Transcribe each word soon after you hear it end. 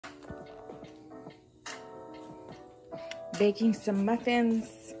baking some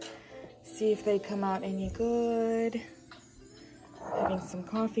muffins. See if they come out any good. Having some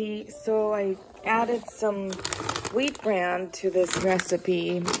coffee. So I added some wheat bran to this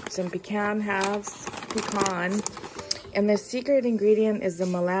recipe. Some pecan halves, pecan. And the secret ingredient is the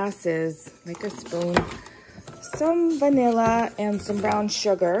molasses, like a spoon. Some vanilla and some brown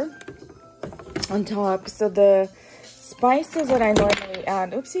sugar on top. So the spices that I normally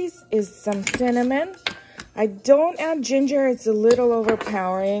add, oopsies, is some cinnamon. I don't add ginger, it's a little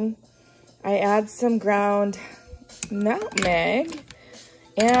overpowering. I add some ground nutmeg.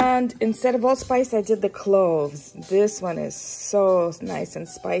 And instead of allspice, I did the cloves. This one is so nice and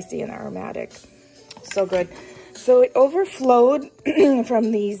spicy and aromatic. So good. So it overflowed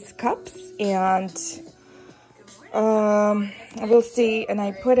from these cups, and we'll see. And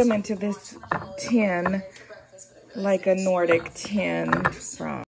I put them into this tin, like a Nordic tin from